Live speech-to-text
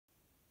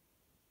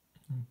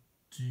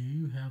Do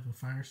you have a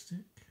Fire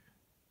Stick?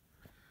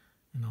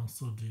 And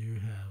also, do you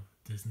have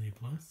Disney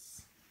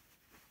Plus?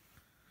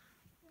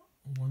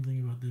 One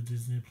thing about the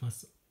Disney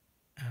Plus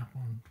app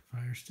on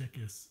Fire Stick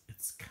is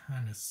it's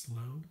kind of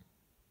slow.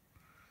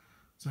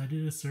 So I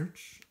did a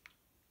search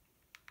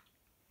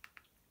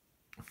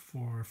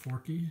for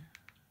Forky,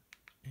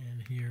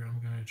 and here I'm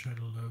going to try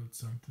to load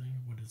something.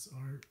 What is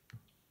art?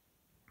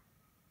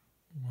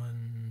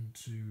 1,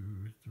 2,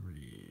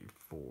 3,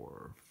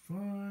 4,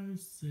 5,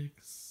 6,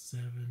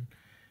 7,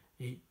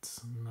 8,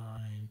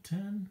 9,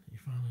 10. He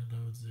finally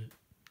loads it.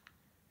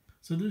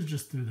 So this is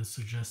just through the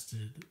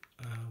suggested.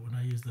 When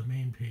I use the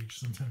main page,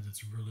 sometimes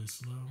it's really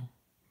slow.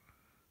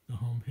 The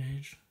home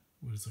page.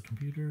 What is a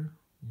computer?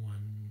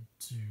 1,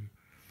 2,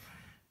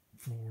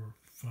 4,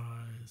 5,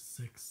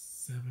 6,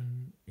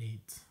 7,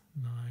 8,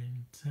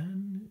 9,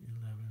 10,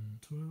 11,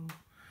 12.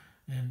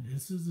 And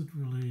this isn't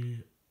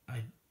really,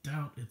 I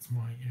doubt it's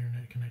my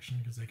internet connection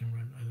because I can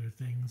run other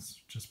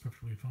things just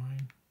perfectly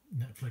fine.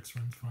 Netflix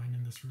runs fine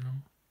in this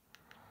room.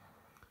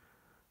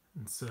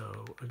 And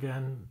so,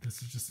 again,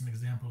 this is just an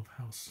example of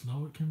how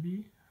slow it can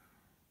be.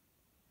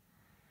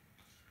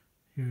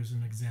 Here's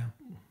an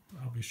example.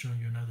 I'll be showing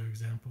you another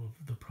example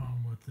of the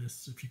problem with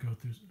this. If you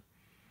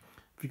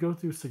go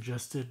through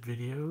suggested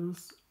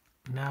videos,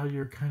 now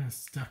you're kind of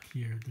stuck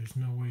here. There's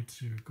no way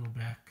to go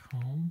back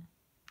home.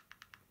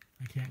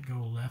 I can't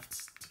go left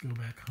to go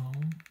back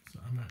home, so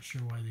I'm not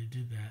sure why they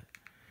did that.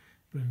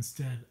 But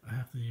instead, I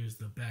have to use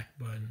the back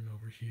button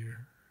over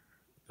here.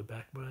 The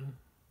back button.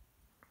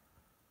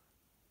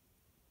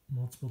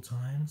 Multiple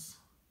times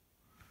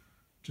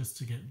just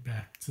to get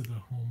back to the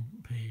home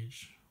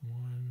page.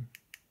 1,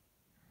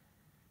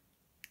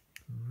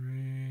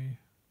 3,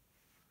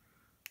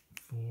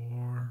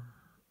 4,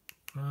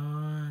 5.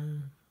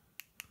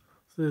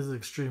 So this is an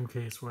extreme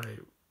case where I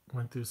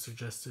went through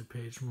suggested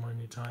page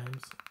many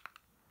times.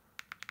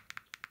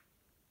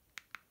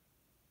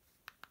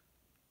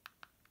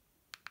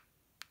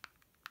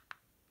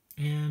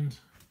 And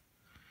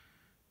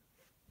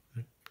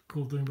the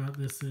cool thing about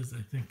this is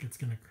I think it's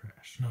going to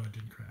crash. No, it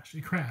didn't crash.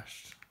 It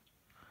crashed.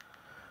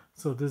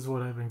 So this is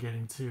what I've been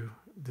getting too.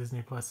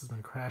 Disney Plus has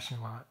been crashing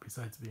a lot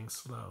besides being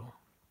slow.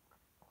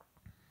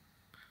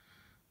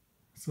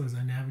 So as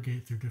I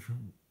navigate through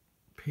different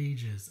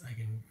pages, I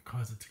can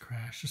cause it to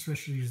crash,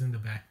 especially using the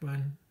back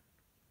button.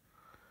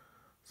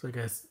 So I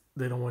guess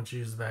they don't want you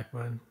to use the back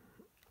button.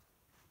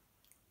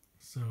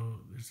 So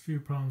there's a few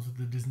problems with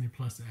the Disney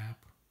Plus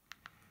app.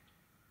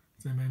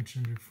 As I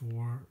mentioned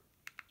before,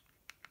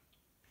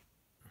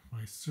 if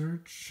I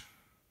search,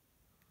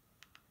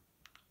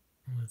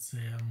 let's say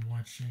I'm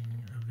watching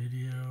a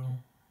video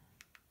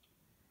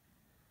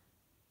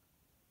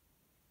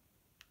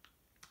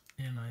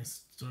and I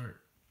start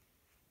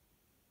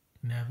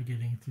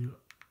navigating through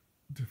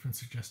different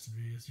suggested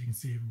videos. You can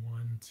see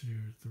 1, 2,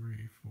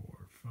 3, 4,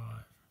 5,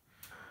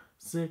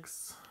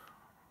 6.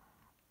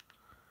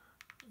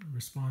 The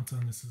response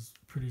on this is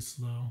pretty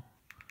slow.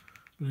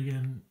 But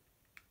again,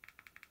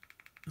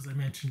 as I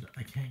mentioned,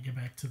 I can't get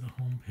back to the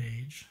home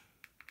page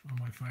on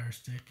my Fire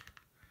Stick.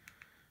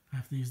 I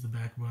have to use the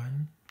back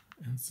button.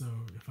 And so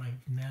if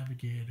I've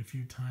navigated a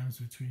few times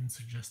between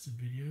suggested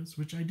videos,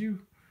 which I do,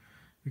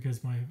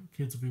 because my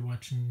kids will be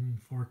watching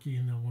Forky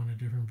and they'll want a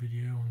different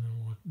video and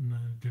they'll want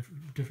another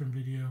different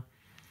video.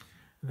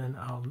 And then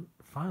I'll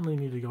finally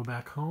need to go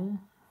back home.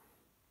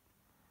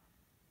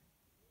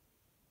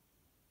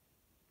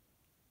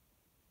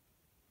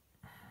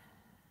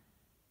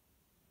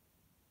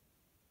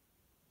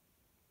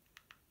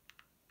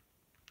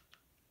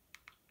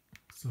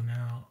 So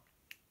now,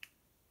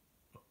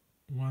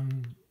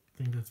 one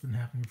thing that's been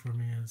happening for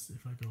me is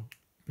if I go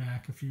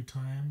back a few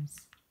times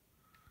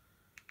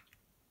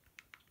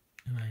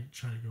and I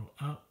try to go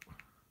up,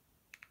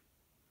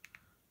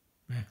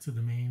 back to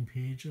the main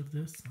page of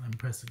this, I'm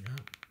pressing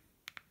up.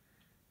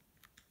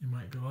 It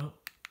might go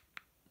up,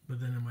 but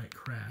then it might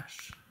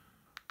crash.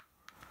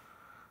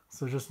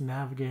 So just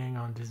navigating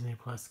on Disney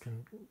Plus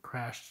can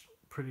crash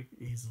pretty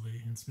easily,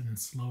 and it's been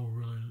slow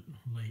really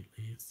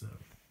lately, so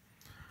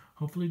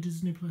hopefully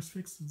Disney Plus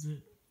fixes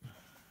it.